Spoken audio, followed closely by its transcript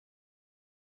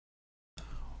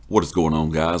What is going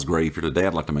on, guys? Grave here today.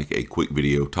 I'd like to make a quick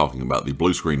video talking about the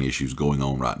blue screen issues going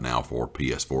on right now for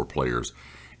PS4 players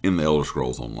in the Elder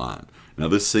Scrolls Online. Now,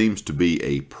 this seems to be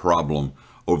a problem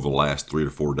over the last 3 to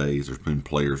 4 days. There's been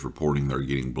players reporting they're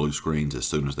getting blue screens as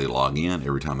soon as they log in.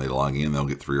 Every time they log in, they'll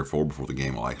get 3 or 4 before the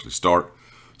game will actually start.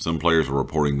 Some players are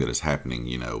reporting that it's happening,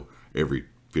 every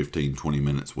 15, 20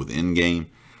 minutes within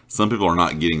game. Some people are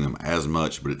not getting them as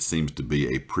much, but it seems to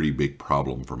be a pretty big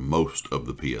problem for most of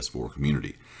the PS4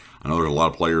 community. I know there's a lot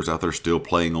of players out there still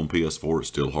playing on PS4. It's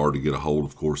still hard to get a hold,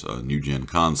 of course, of new-gen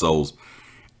consoles.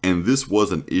 And this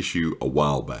was an issue a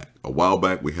while back. A while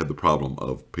back, we had the problem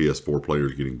of PS4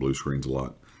 players getting blue screens a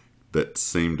lot. That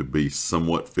seemed to be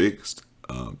somewhat fixed.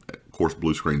 Of course,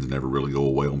 blue screens never really go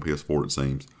away on PS4, it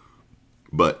seems.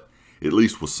 But at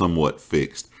least was somewhat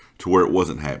fixed to where it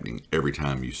wasn't happening every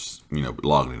time you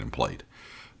logged in and played.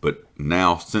 But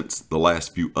now, since the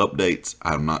last few updates,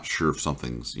 I'm not sure if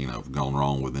something's, gone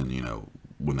wrong within,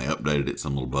 when they updated it,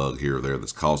 some little bug here or there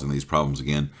that's causing these problems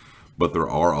again. But there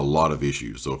are a lot of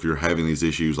issues. So if you're having these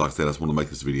issues, like I said, I just want to make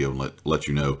this video and let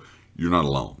you know you're not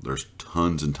alone. There's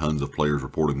tons and tons of players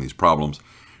reporting these problems.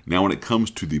 Now, when it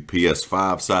comes to the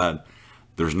PS5 side,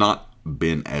 there's not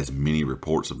been as many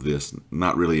reports of this.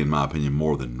 Not really, in my opinion,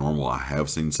 more than normal. I have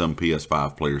seen some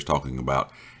PS5 players talking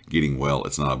about getting, well,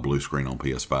 it's not a blue screen on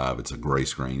PS5, it's a gray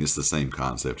screen. It's the same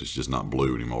concept, it's just not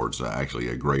blue anymore. It's actually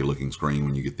a gray looking screen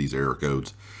when you get these error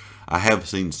codes. I have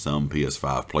seen some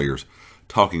PS5 players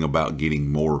talking about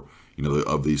getting more,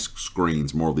 of these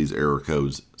screens, more of these error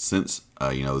codes since,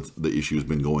 the issue has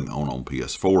been going on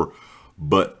PS4.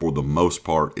 But for the most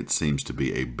part, it seems to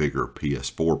be a bigger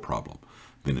PS4 problem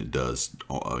than it does,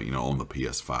 on the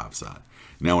PS5 side.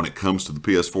 Now, when it comes to the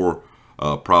PS4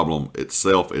 problem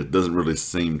itself, it doesn't really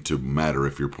seem to matter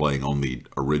if you're playing on the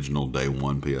original day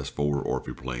one PS4 or if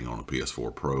you're playing on a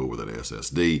PS4 Pro with an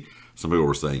SSD. Some people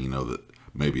were saying, that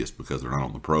maybe it's because they're not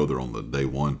on the Pro, they're on the day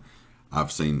one.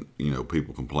 I've seen,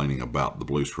 people complaining about the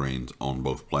blue screens on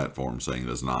both platforms, saying it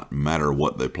does not matter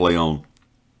what they play on,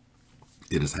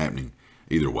 it is happening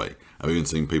either way. I've even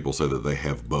seen people say that they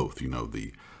have both,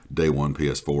 the day one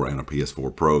PS4 and a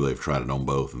PS4 Pro. They've tried it on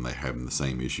both and they're having the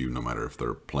same issue no matter if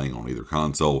they're playing on either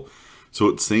console. So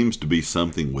it seems to be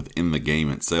something within the game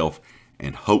itself,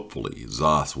 and hopefully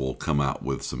ZOS will come out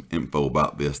with some info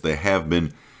about this. They have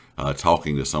been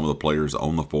talking to some of the players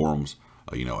on the forums,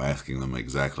 asking them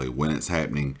exactly when it's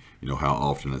happening, how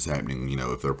often it's happening,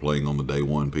 if they're playing on the day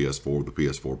one PS4, the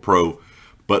PS4 Pro,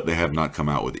 but they have not come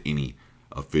out with any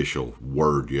official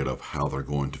word yet of how they're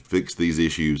going to fix these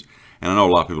issues. And I know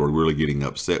a lot of people are really getting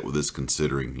upset with this,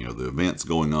 considering, the events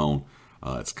going on.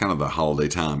 It's kind of the holiday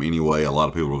time anyway. A lot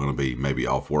of people are going to be maybe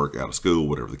off work, out of school,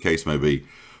 whatever the case may be.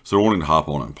 So they're wanting to hop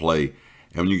on and play.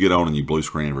 And when you get on and you blue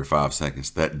screen every 5 seconds,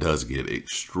 that does get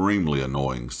extremely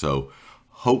annoying. So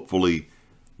hopefully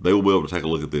they will be able to take a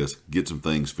look at this, get some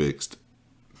things fixed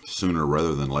sooner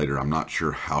rather than later. I'm not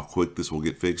sure how quick this will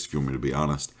get fixed, if you want me to be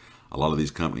honest. A lot of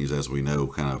these companies, as we know,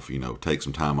 kind of, take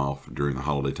some time off during the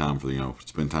holiday time for,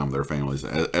 spend time with their families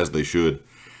as they should.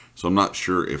 So I'm not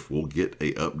sure if we'll get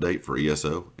a update for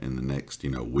ESO in the next,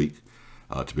 week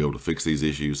to be able to fix these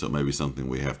issues. So it may be something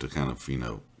we have to kind of,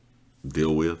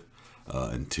 deal with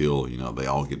until, they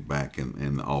all get back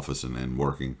in the office and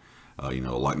working,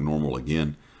 like normal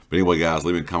again. But anyway, guys,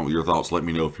 leave me a comment with your thoughts. Let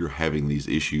me know if you're having these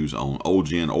issues on old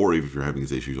gen or even if you're having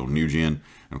these issues on new gen.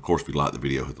 And of course, if you like the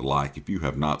video, hit the like. If you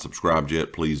have not subscribed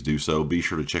yet, please do so. Be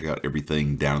sure to check out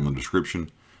everything down in the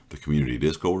description, the community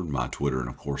Discord, my Twitter, and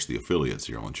of course the affiliates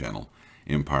here on the channel,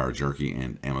 Empire Jerky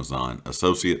and Amazon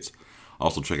Associates.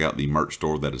 Also check out the merch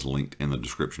store that is linked in the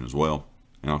description as well.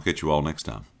 And I'll catch you all next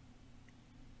time.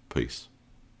 Peace.